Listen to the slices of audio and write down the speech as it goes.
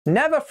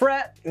Never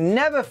fret,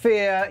 never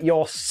fear,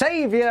 your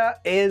savior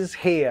is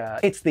here.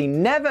 It's the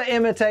never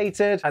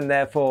imitated and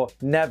therefore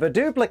never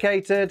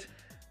duplicated,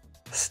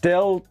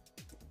 still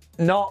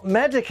not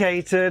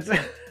medicated,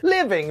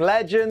 living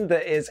legend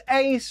that is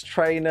Ace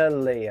Trainer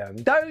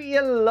Liam. Don't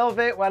you love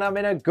it when I'm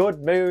in a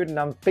good mood and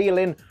I'm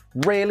feeling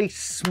really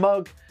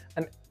smug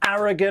and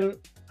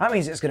arrogant? That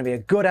means it's going to be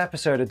a good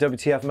episode of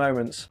WTF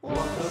Moments.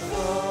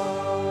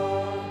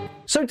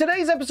 So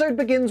today's episode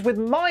begins with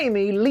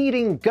Mimey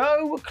leading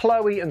Go,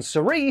 Chloe and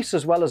Cerise,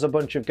 as well as a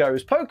bunch of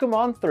Go's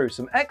Pokemon, through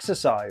some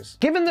exercise.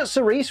 Given that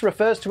Cerise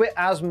refers to it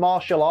as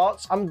martial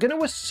arts, I'm going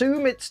to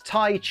assume it's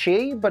Tai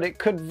Chi, but it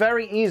could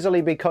very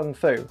easily be Kung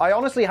Fu. I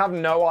honestly have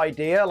no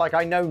idea, like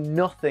I know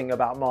nothing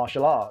about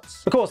martial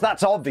arts. Of course,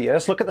 that's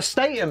obvious, look at the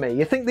state of me.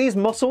 You think these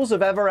muscles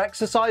have ever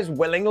exercised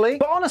willingly?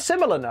 But on a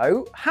similar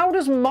note, how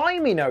does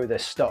Mimey know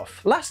this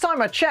stuff? Last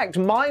time I checked,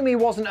 Mimey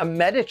wasn't a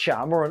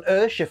Medicham or an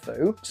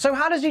Urshifu, so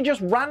how does he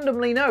just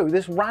randomly know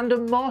this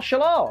random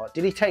martial art?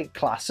 Did he take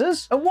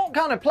classes? And what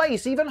kind of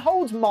place even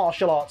holds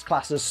martial arts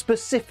classes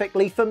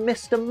specifically for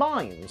Mr.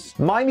 Mimes?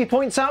 Mimey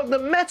points out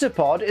that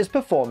Metapod is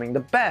performing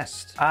the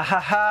best.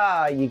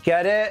 Ahaha, you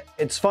get it?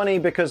 It's funny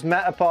because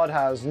Metapod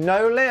has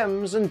no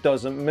limbs and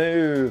doesn't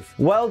move.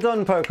 Well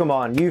done,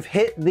 Pokemon. You've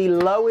hit the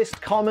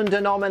lowest common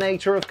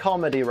denominator of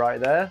comedy right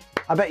there.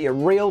 I bet you're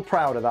real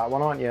proud of that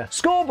one, aren't you?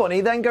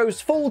 Scorbunny then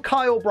goes full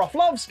Kyle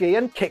Broflovski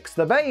and kicks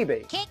the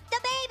baby. Kick the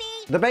baby!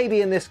 The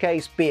baby in this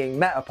case being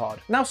Metapod.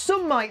 Now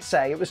some might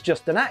say it was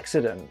just an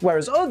accident,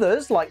 whereas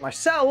others, like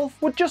myself,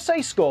 would just say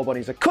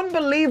Scorbunny's a... Couldn't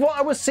believe what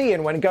I was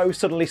seeing when Go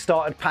suddenly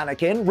started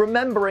panicking,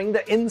 remembering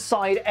that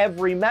inside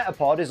every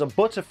Metapod is a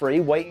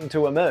Butterfree waiting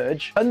to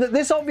emerge, and that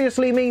this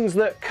obviously means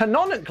that,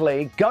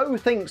 canonically, Go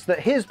thinks that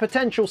his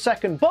potential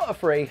second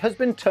Butterfree has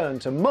been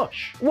turned to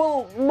mush.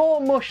 Well,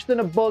 more mush than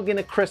a bug in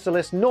a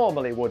chrysalis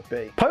normally would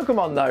be.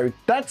 Pokemon though,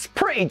 that's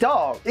pretty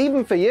dark,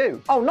 even for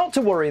you. Oh, not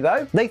to worry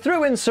though. They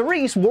threw in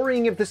Cerise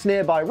worrying if this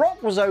nearby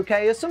rock was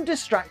okay as some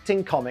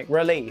distracting comic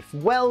relief.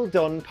 Well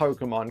done,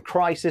 Pokemon.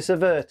 Crisis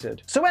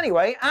averted. So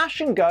anyway,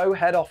 Ash and Go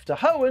head off to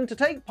Hoenn to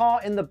take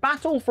part in the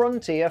Battle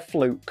Frontier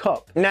Flute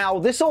Cup. Now,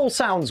 this all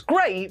sounds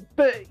great,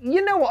 but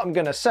you know what I'm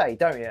gonna say,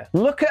 don't you?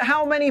 Look at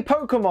how many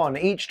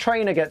Pokemon each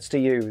trainer gets to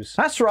use.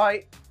 That's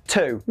right.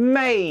 2.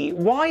 Mate,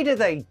 why do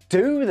they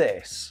do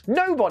this?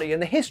 Nobody in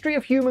the history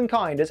of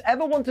humankind has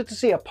ever wanted to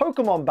see a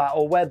Pokemon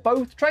battle where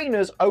both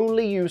trainers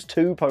only use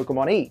 2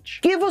 Pokemon each.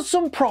 Give us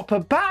some proper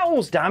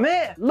battles, damn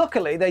it!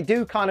 Luckily, they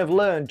do kind of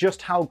learn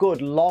just how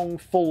good long,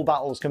 full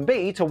battles can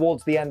be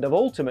towards the end of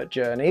Ultimate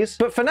Journeys.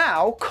 But for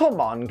now, come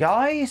on,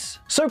 guys.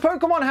 So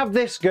Pokemon have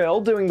this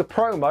girl doing the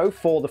promo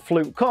for the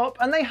Flute Cup,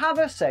 and they have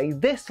her say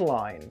this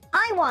line.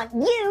 I want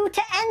you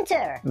to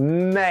enter!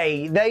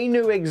 Mate, they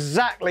knew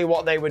exactly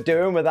what they were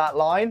doing with that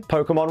line.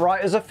 Pokemon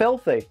writers are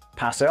filthy.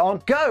 Pass it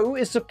on. Go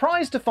is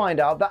surprised to find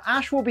out that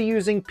Ash will be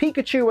using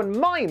Pikachu and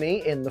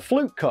Mimey in the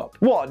Flute Cup.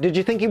 What, did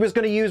you think he was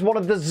going to use one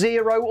of the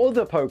 0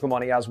 other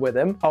Pokemon he has with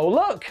him? Oh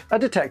look, a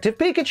Detective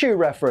Pikachu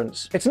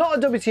reference. It's not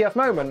a WTF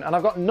moment and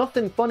I've got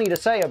nothing funny to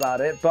say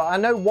about it, but I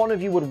know one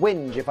of you would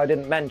whinge if I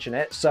didn't mention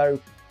it, so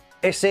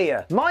it's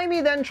here.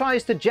 Mimey then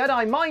tries to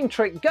Jedi mind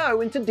trick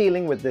Go into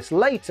dealing with this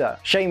later.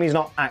 Shame he's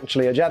not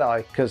actually a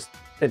Jedi, because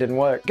it didn't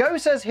work. Go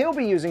says he'll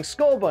be using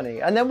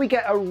Scorbunny, and then we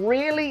get a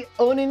really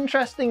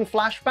uninteresting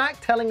flashback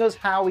telling us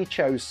how he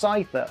chose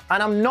Scyther.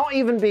 And I'm not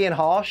even being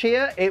harsh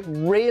here, it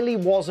really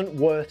wasn't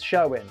worth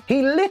showing.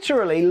 He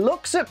literally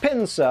looks at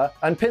Pinsir,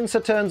 and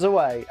Pinsir turns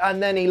away,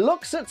 and then he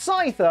looks at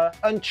Scyther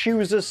and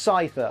chooses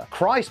Scyther.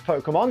 Christ,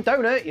 Pokemon,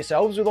 don't hurt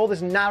yourselves with all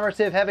this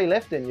narrative heavy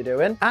lifting you're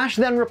doing. Ash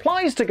then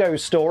replies to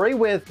Go's story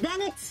with,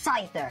 then it's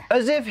Scyther.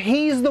 As if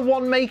he's the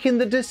one making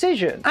the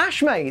decision.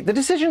 Ash, mate, the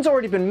decision's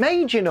already been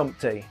made, you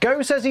numpty.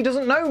 Go says he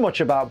doesn't know much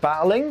about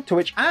battling, to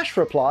which Ash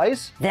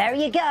replies, there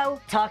you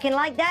go, talking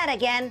like that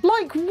again.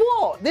 Like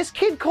what? This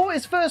kid caught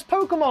his first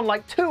Pokemon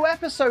like 2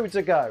 episodes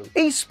ago.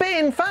 He's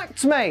spitting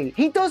facts, mate.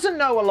 He doesn't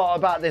know a lot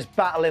about this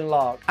battling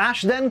lark.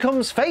 Ash then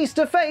comes face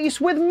to face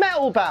with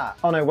Metal Bat.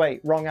 Oh no,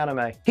 wait, wrong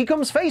anime. He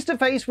comes face to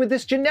face with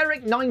this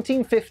generic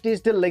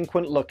 1950s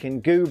delinquent looking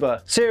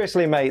goober.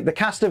 Seriously, mate, the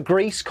cast of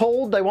Grease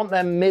called, they want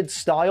their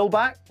mid-style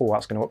back? Oh,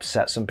 that's going to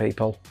upset some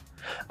people.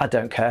 I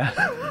don't care.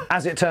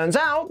 As it turns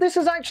out, this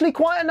is actually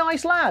quite a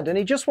nice lad, and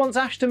he just wants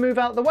Ash to move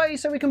out the way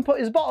so he can put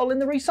his bottle in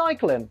the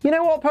recycling. You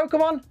know what,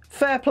 Pokemon?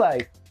 Fair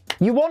play.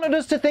 You wanted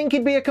us to think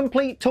he'd be a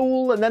complete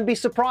tool and then be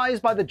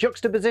surprised by the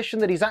juxtaposition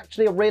that he's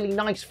actually a really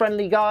nice,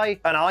 friendly guy,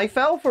 and I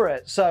fell for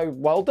it, so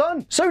well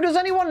done. So does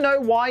anyone know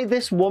why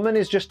this woman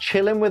is just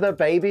chilling with her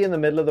baby in the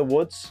middle of the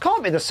woods?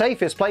 Can't be the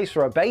safest place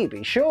for a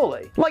baby,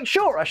 surely. Like,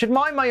 sure, I should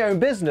mind my own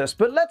business,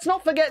 but let's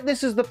not forget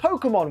this is the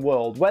Pokemon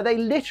world, where they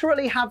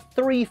literally have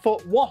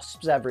 3-foot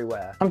wasps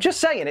everywhere. I'm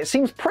just saying, it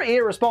seems pretty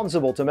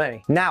irresponsible to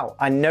me. Now,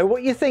 I know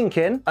what you're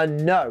thinking,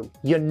 and no,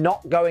 you're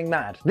not going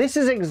mad. This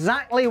is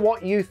exactly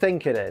what you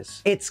think it is.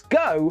 is. It's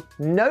go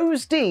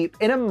nose deep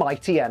in a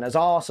Mightyena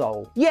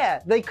arsehole.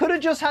 Yeah, they could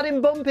have just had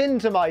him bump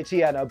into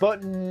Mightyena,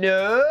 but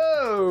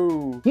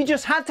no! You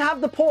just had to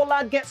have the poor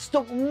lad get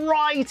stuck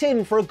right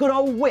in for a good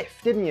old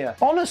whiff, didn't you?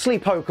 Honestly,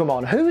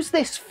 Pokemon, who's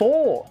this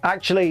for?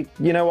 Actually,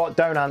 you know what?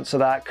 Don't answer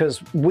that,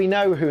 because we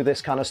know who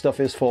this kind of stuff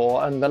is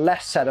for, and the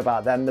less said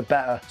about them, the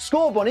better.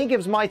 Scorbunny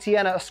gives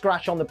Mightyena a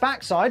scratch on the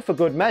backside for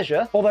good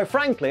measure, although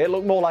frankly, it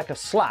looked more like a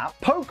slap.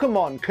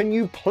 Pokemon, can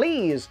you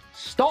please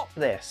stop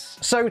this?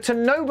 So to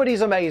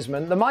nobody's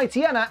amazement, the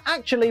Mightyena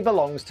actually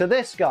belongs to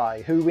this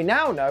guy, who we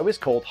now know is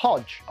called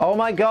Hodge. Oh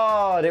my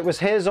god, it was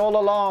his all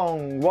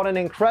along. What an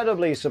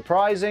incredibly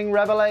surprising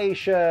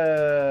revelation.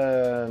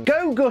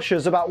 Go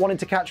gushes about wanting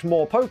to catch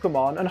more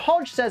Pokemon, and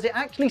Hodge says it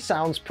actually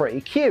sounds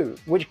pretty cute,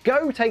 which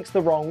Go takes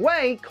the wrong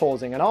way,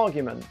 causing an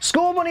argument.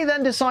 Scorbunny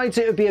then decides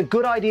it would be a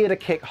good idea to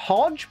kick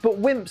Hodge,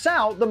 but wimps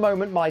out the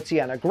moment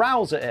Mightyena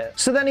growls at it.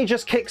 So then he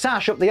just kicks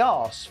Ash up the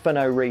arse for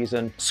no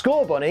reason.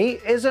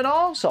 Scorbunny is an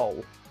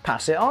arsehole.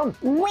 Pass it on.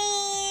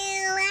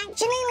 Well,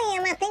 actually,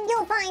 Liam, I think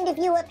you'll find if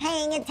you were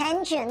paying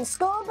attention,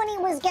 Scorbunny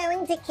was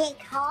going to kick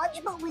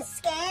Hodge, but was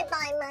scared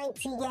by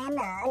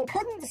Mightyena and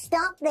couldn't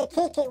stop the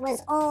kick it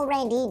was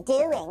already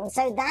doing,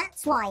 so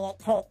that's why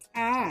it kicked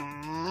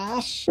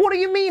Ash. What do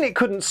you mean it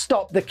couldn't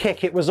stop the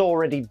kick it was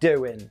already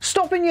doing?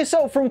 Stopping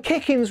yourself from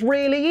kicking's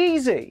really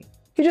easy.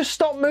 You just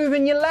stop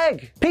moving your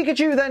leg.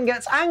 Pikachu then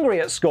gets angry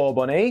at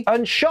Scorbunny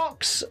and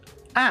shocks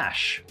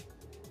Ash.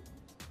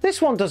 This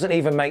one doesn't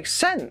even make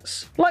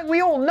sense. Like,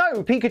 we all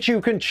know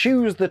Pikachu can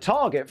choose the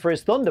target for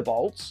his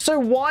Thunderbolts, so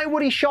why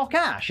would he shock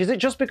Ash? Is it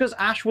just because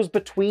Ash was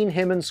between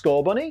him and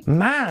Scorbunny?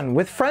 Man,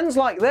 with friends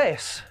like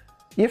this,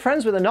 you're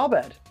friends with a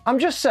knobhead. I'm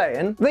just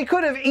saying, they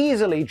could have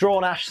easily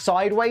drawn Ash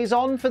sideways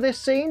on for this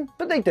scene,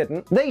 but they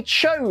didn't. They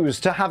chose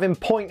to have him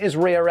point his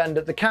rear end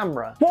at the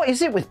camera. What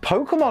is it with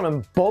Pokemon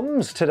and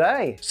bums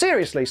today?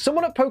 Seriously,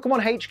 someone at Pokemon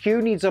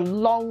HQ needs a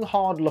long,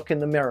 hard look in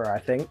the mirror, I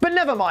think. But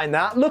never mind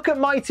that, look at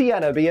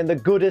Mightyena being the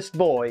goodest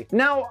boy.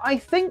 Now, I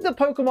think the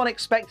Pokemon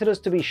expected us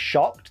to be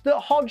shocked that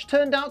Hodge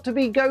turned out to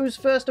be Go's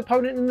first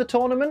opponent in the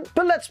tournament,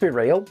 but let's be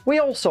real, we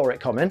all saw it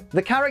coming.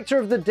 The character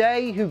of the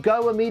day who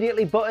Go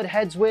immediately butted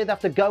heads with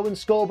after Go and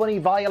Scorbunny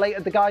violated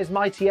the guy's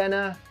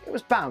Mightyena, it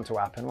was bound to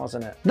happen,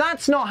 wasn't it?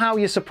 That's not how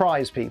you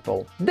surprise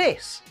people.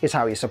 This is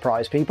how you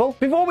surprise people.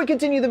 Before we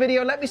continue the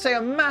video, let me say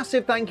a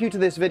massive thank you to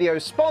this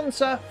video's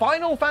sponsor,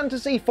 Final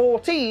Fantasy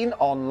XIV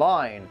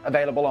Online,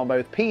 available on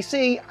both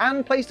PC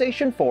and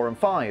PlayStation 4 and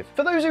 5.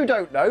 For those who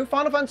don't know,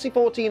 Final Fantasy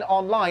XIV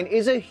Online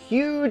is a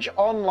huge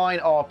online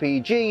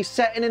RPG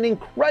set in an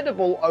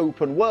incredible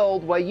open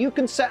world where you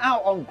can set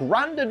out on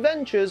grand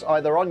adventures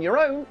either on your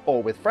own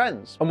or with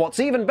friends. And what's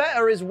even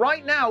better is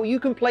right now you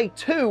can play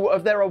 2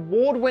 of their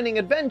award-winning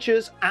adventures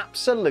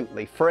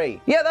absolutely free.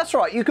 Yeah, that's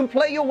right, you can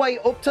play your way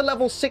up to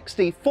level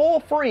 60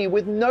 for free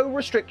with no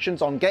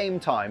restrictions on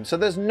game time, so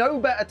there's no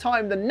better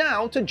time than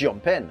now to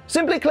jump in.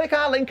 Simply click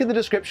our link in the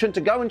description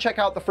to go and check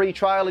out the free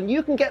trial, and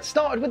you can get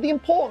started with the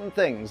important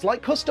things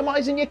like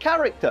customizing your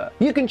character.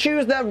 You can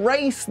choose their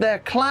race, their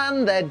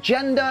clan, their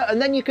gender,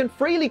 and then you can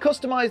freely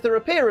customize their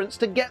appearance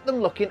to get them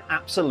looking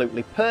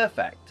absolutely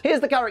perfect. Here's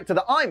the character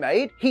that I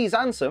made. He's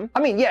Ansem.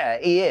 I mean, yeah,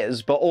 he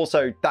is, but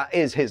also that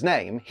is his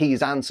name.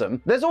 He's Ansem.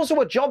 There's also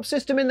a job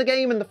system in the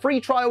game, and the free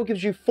trial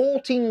gives you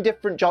 14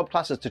 different job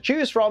classes to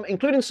choose from,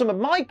 including some of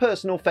my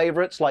personal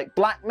favorites like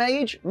Black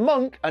Mage,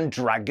 Monk, and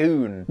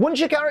Dragoon. Once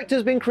your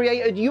character's been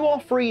created, you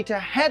are free to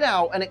head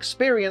out and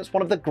experience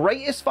one of the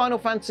greatest Final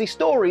Fantasy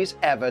stories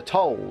ever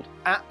told.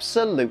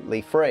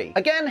 Absolutely free.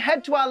 Again,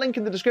 head to our link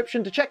in the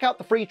description to check out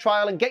the free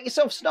trial and get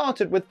yourself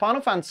started with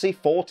Final Fantasy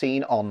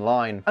XIV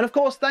Online. And of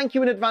course, thank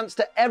you in advance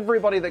to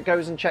everybody that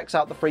goes and checks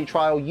out the free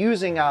trial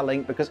using our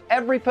link, because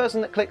every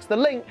person that clicks the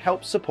link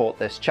helps support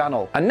this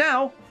channel. And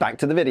now, back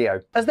to the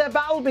video. As their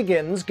battle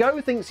begins,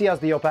 Go thinks he has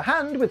the upper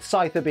hand, with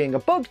Scyther being a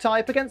bug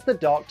type against the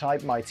dark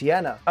type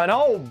Mightyena. And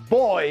oh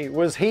boy,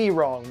 was he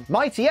wrong.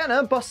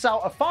 Mightyena busts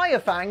out a Fire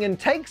Fang and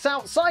takes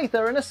out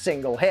Scyther in a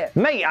single hit.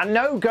 Mate, I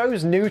know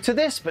Go's new to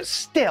this, but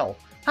still,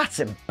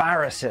 that's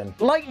embarrassing.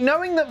 Like,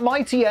 knowing that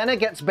Mightyena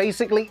gets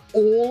basically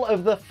all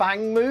of the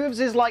Fang moves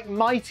is like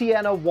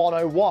Mightyena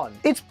 101.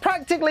 It's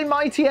practically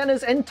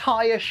Mightyena's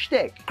entire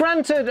shtick.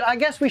 Granted, I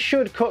guess we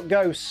should cut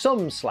Go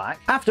some slack.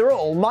 After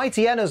all,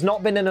 Mightyena's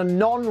not been in a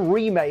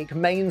non-remake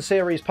main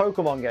series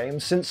Pokemon game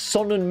since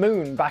Sun and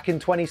Moon back in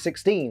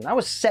 2016. That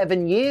was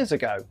 7 years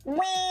ago.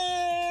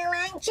 Well,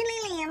 actually,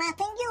 Liam, I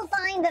think you'll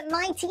find that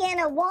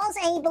Mightyena was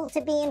able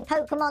to be in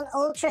Pokemon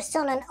Ultra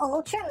Sun and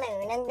Ultra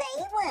Moon, and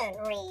they weren't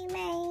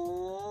remakes.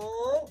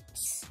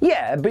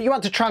 Yeah, but you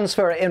had to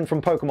transfer it in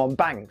from Pokemon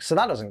Bank, so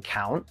that doesn't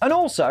count. And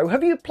also,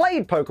 have you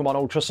played Pokemon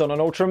Ultra Sun and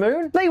Ultra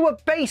Moon? They were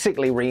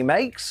basically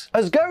remakes.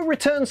 As Go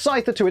returns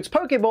Scyther to its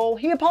Pokeball,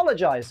 he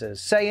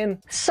apologizes,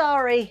 saying,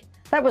 Sorry,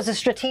 That was a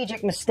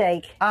strategic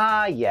mistake.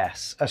 Ah,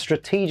 yes, a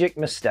strategic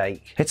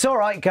mistake. It's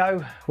alright,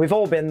 Go. We've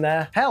all been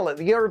there. Hell, at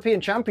the European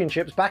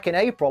Championships back in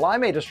April, I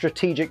made a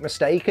strategic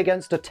mistake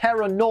against a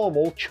Terra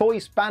Normal,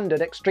 Choice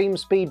Banded, Extreme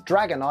Speed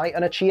Dragonite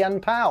and a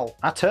Chien Pal.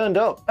 I turned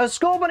up. As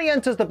Scorbunny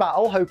enters the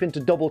battle, hoping to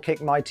double kick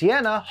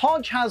Mightyena,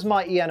 Hodge has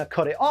Mightyena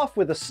cut it off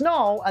with a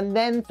Snarl and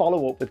then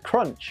follow up with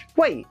Crunch.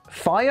 Wait,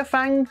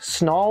 Firefang,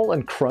 Snarl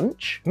and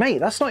Crunch? Mate,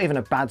 that's not even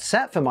a bad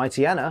set for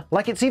Mightyena.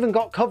 Like, it's even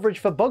got coverage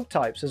for bug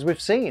types, as we've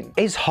seen.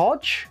 Is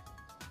Hodge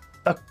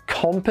a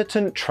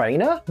competent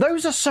trainer?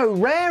 Those are so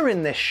rare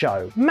in this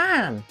show.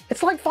 Man,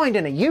 it's like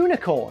finding a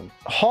unicorn.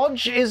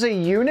 Hodge is a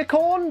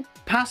unicorn?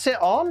 Pass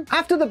it on?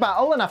 After the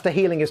battle and after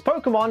healing his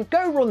Pokemon,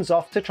 Go runs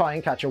off to try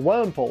and catch a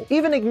Wurmple,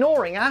 even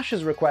ignoring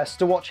Ash's request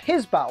to watch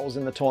his battles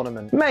in the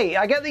tournament. Mate,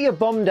 I get that you're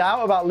bummed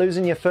out about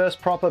losing your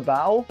first proper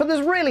battle, but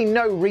there's really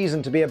no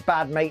reason to be a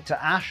bad mate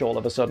to Ash all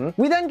of a sudden.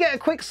 We then get a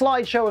quick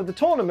slideshow of the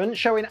tournament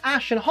showing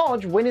Ash and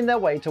Hodge winning their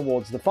way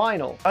towards the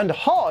final. And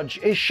Hodge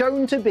is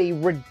shown to be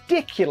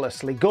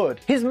ridiculously good.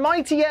 His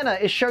Mightyena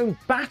is shown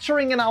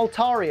battering an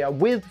Altaria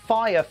with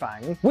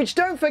Firefang, which,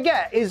 don't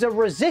forget, is a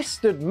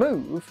resisted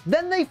move.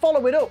 Then they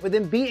follow it up with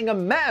him beating a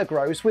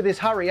Metagross with his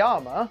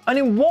Hariyama. And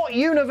in what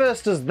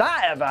universe does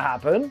that ever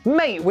happen?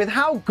 Mate, with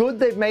how good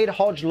they've made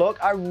Hodge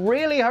look, I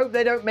really hope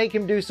they don't make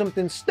him do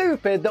something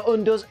stupid that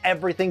undoes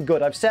everything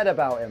good I've said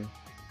about him.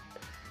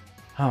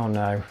 Oh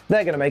no.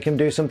 They're going to make him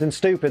do something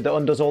stupid that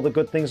undoes all the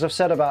good things I've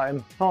said about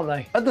him, aren't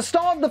they? At the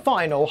start of the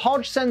final,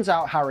 Hodge sends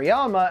out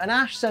Hariyama and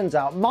Ash sends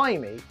out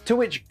Mimey, to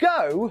which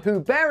Go,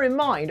 who, bear in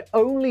mind,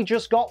 only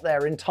just got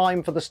there in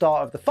time for the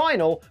start of the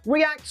final,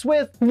 reacts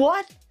with,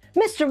 "What?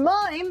 Mr.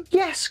 Mime?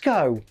 Yes,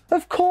 Go.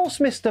 Of course,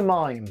 Mr.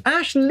 Mime.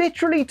 Ash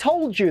literally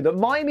told you that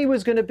Mimey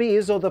was going to be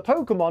his other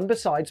Pokemon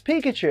besides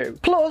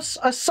Pikachu. Plus,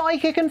 a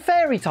Psychic and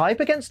Fairy type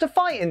against a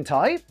Fighting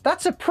type?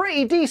 That's a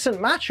pretty decent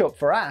matchup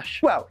for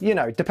Ash. Well, you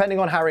know, depending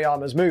on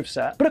Hariyama's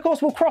moveset. But of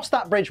course, we'll cross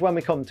that bridge when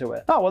we come to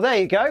it. Oh, well, there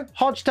you go.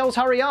 Hodge tells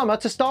Hariyama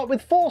to start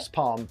with Force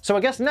Palm. So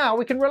I guess now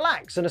we can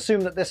relax and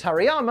assume that this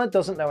Hariyama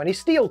doesn't know any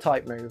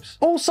Steel-type moves.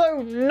 Also,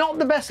 not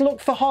the best look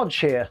for Hodge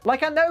here.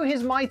 Like, I know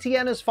his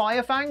Mightyena's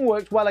Firefang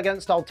worked well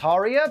against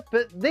Altaria,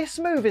 but this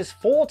move is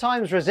 4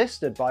 times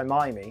resisted by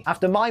Mimey.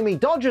 After Mimey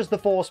dodges the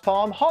Force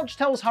Palm, Hodge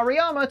tells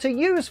Hariyama to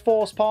use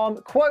Force Palm,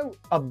 quote,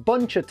 a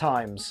bunch of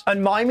times.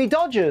 And Mimey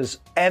dodges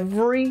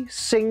every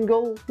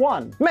single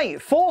one.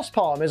 Mate, Force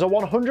Palm is a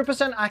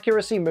 100%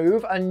 accuracy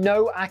move and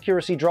no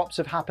accuracy drops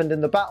have happened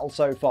in the battle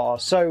so far,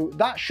 so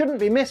that shouldn't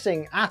be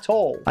missing at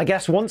all. I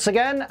guess once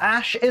again,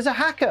 Ash is a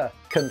hacker.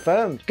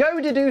 Confirmed. Go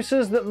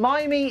deduces that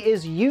Mimey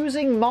is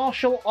using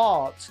martial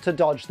arts to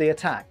dodge the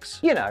attacks.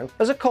 You know,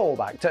 as a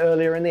callback to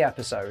earlier in the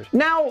episode.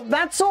 Now,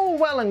 that's all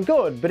well and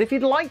good, but if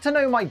you'd like to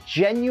know my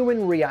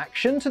genuine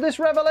reaction to this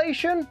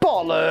revelation,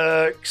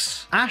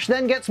 bollocks! Ash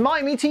then gets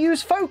Mimey to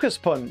use Focus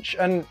Punch,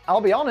 and I'll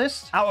be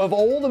honest, out of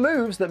all the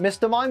moves that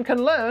Mr. Mime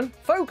can learn,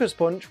 Focus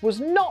Punch was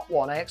not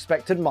one I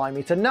expected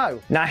Mimey to know.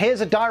 Now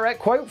here's a direct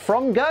quote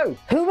from Go.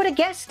 Who would have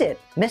guessed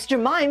it?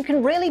 Mr. Mime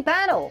can really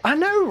battle. I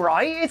know,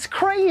 right? It's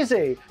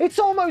crazy. It's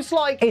almost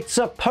like it's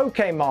a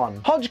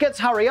Pokémon. Hodge gets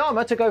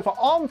Hariyama to go for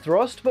Arm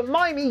Thrust, but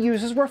Mimey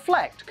uses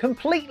Reflect,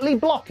 completely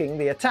blocking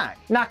the attack.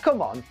 Now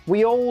come on,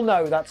 we all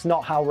know that's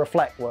not how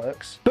Reflect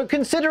works. But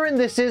considering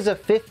this is a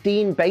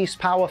 15 base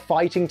power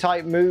fighting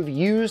type move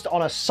used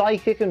on a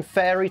Psychic and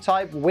Fairy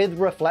type with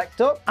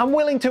Reflect up, I'm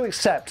willing to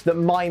accept that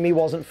Mimey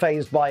wasn't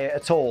fazed by it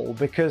at all,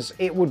 because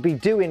it would be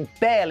doing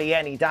barely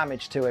any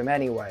damage to him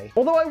anyway.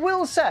 Although I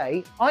will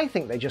say, I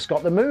think they just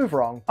got the move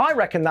wrong. I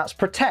reckon that's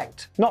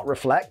Protect, not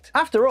Reflect.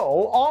 After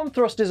all, Arm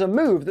Thrust is a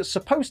move that's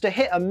supposed to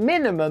hit a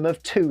minimum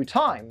of 2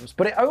 times,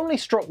 but it only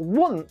struck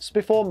once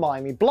before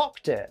Mimey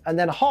blocked it, and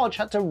then Hodge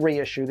had to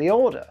reissue the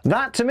order.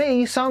 That to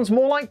me sounds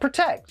more like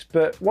Protect,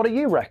 but what do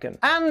you reckon?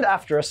 And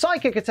after a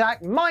Psychic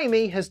attack,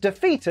 Mimey has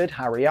defeated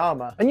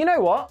Hariyama. And you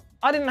know what?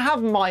 I didn't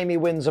have Mimey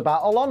wins a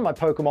battle on my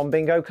Pokemon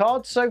bingo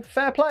card, so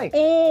fair play.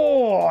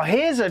 Oh,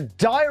 here's a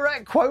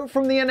direct quote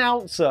from the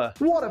announcer.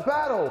 What a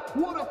battle!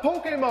 What a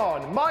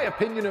Pokemon! My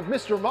opinion of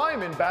Mr.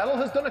 Mime in battle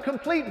has done a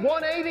complete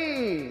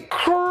 180!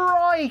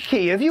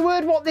 Crikey, have you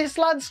heard what this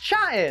lad's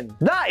chatting?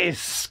 That is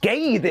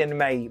scathing,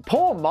 mate.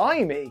 Poor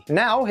Mimey.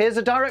 Now, here's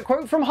a direct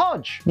quote from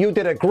Hodge. You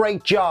did a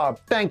great job.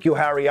 Thank you,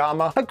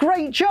 Hariyama. A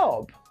great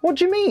job? What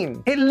do you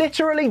mean? It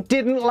literally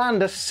didn't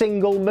land a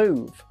single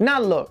move. Now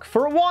look,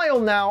 for a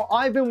while now,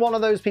 I've been one of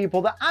those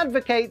people that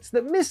advocates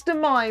that Mr.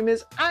 Mime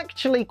is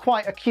actually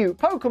quite a cute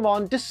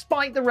Pokemon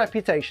despite the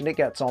reputation it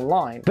gets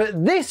online.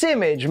 But this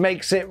image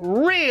makes it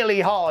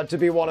really hard to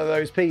be one of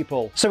those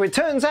people. So it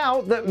turns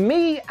out that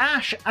me,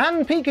 Ash,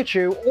 and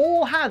Pikachu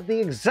all had the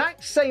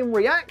exact same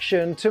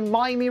reaction to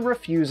Mimey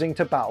refusing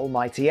to battle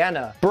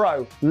Mightyena.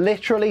 Bro,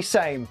 literally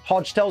same.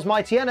 Hodge tells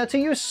Mightyena to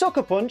use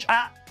Sucker Punch.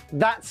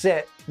 That's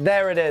it.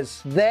 There it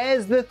is.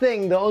 There's the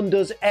thing that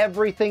undoes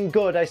everything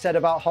good I said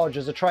about Hodge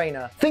as a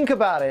trainer. Think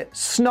about it.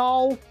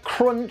 Snarl,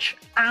 Crunch,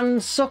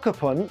 and Sucker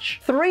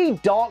Punch. 3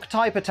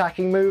 Dark-type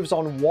attacking moves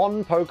on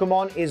one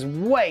Pokemon is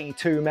way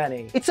too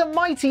many. It's a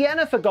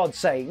Mightyena for God's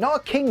sake,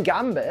 not a King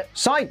Gambit.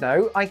 Side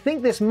note, I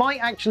think this might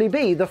actually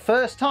be the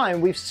first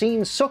time we've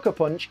seen Sucker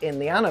Punch in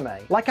the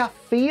anime. Like, I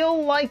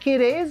feel like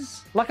it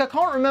is. Like, I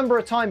can't remember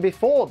a time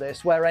before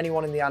this where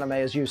anyone in the anime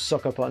has used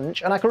Sucker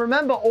Punch, and I can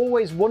remember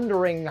always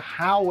wondering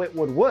how it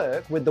would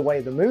work with the way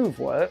the move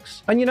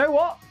works. And you know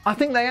what? I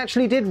think they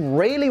actually did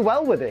really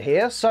well with it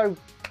here, so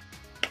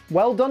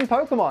well done,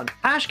 Pokemon.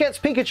 Ash gets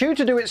Pikachu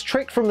to do its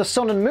trick from the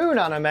Sun and Moon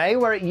anime,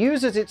 where it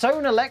uses its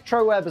own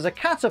Electro Web as a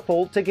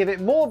catapult to give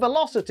it more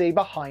velocity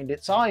behind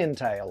its Iron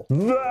Tail.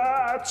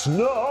 That's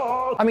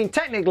not... I mean,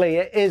 technically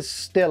it is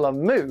still a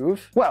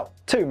move. Well,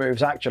 2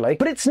 moves actually,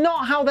 but it's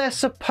not how they're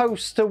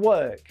supposed to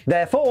work.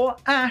 Therefore,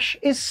 Ash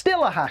is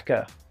still a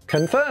hacker.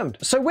 Confirmed.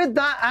 So with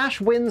that,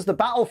 Ash wins the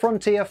Battle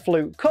Frontier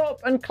Flute Cup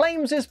and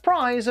claims his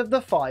prize of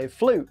the 5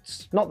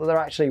 flutes. Not that they're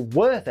actually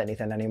worth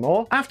anything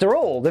anymore. After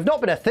all, they've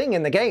not been a thing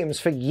in the games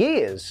for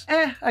years.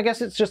 I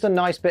guess it's just a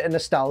nice bit of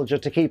nostalgia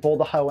to keep all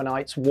the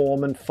Hoennites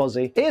warm and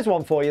fuzzy. Here's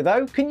one for you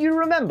though. Can you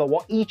remember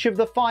what each of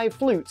the 5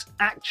 flutes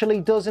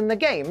actually does in the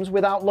games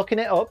without looking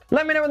it up?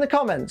 Let me know in the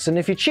comments, and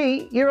if you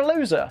cheat, you're a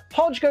loser.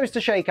 Hodge goes to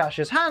shake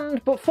Ash's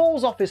hand, but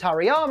falls off his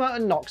Hariyama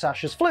and knocks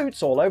Ash's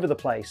flutes all over the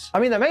place. I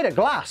mean, they're made of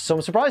glass, so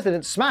I'm surprised they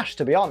didn't smash,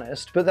 to be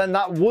honest, but then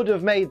that would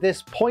have made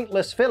this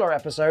pointless filler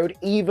episode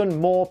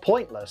even more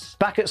pointless.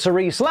 Back at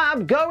Cerise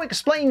Lab, Go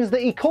explains that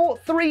he caught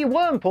 3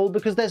 Wurmple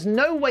because there's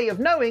no way of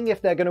knowing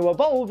if they're going to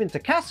evolve into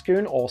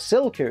Cascoon or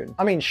Silcoon.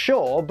 I mean,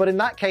 sure, but in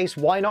that case,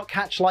 why not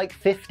catch like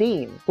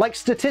 15? Like,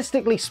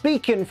 statistically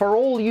speaking, for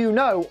all you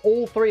know,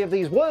 all 3 of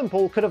these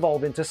Wurmple could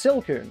evolve into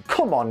Silcoon.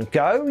 Come on,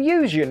 Go,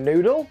 use your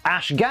noodle.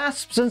 Ash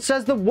gasps and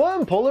says the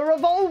Wurmple are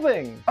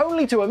evolving,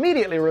 only to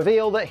immediately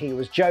reveal that he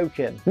was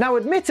joking. Now,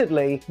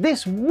 admittedly,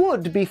 this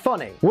would be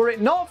funny, were it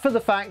not for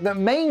the fact that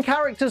main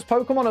characters'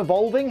 Pokemon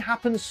evolving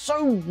happens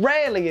so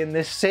rarely in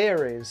this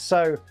series,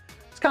 so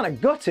kind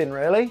of gutting,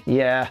 really.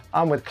 Yeah,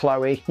 I'm with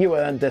Chloe. You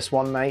earned this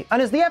one, mate.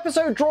 And as the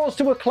episode draws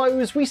to a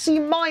close, we see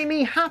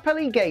Mimey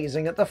happily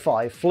gazing at the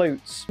 5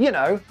 flutes. You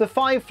know, the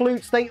 5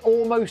 flutes they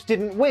almost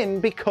didn't win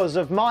because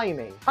of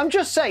Mimey. I'm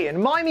just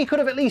saying, Mimey could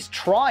have at least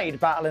tried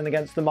battling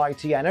against the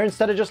Mightyena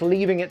instead of just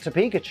leaving it to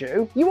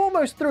Pikachu. You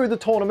almost threw the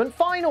tournament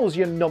finals,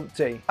 you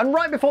numpty. And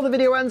right before the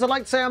video ends, I'd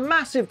like to say a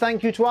massive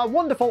thank you to our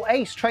wonderful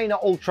Ace Trainer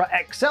Ultra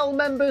XL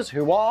members,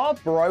 who are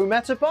Bro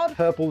Metapod,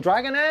 Purple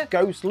Dragonair,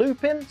 Ghost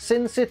Lupin,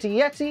 Sin City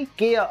Yeti,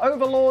 Gear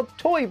Overlord,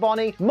 Toy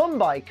Bonnie,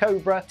 Mumbai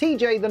Cobra,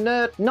 TJ the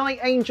Nerd, Night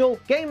Angel,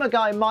 Gamer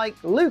Guy Mike,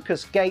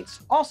 Lucas Gates,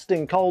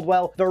 Austin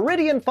Caldwell,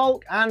 Viridian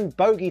Folk, and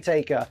Bogey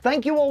Taker.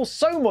 Thank you all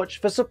so much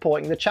for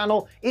supporting the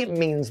channel. It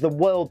means the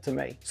world to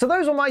me. So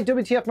those were my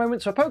WTF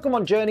moments for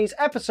Pokemon Journeys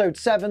Episode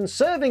 7,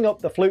 serving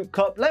up the Flute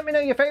Cup. Let me know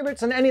your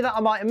favourites and any that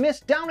I might have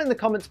missed down in the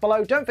comments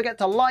below. Don't forget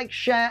to like,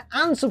 share,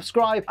 and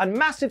subscribe. And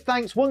massive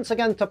thanks once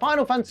again to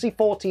Final Fantasy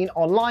XIV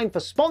Online for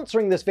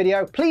sponsoring this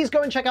video. Please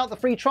go and check out the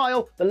free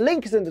trial. The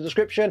link is in the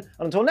description.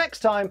 And until next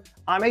time,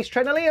 I'm Ace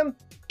Trainer Liam.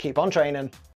 Keep on training.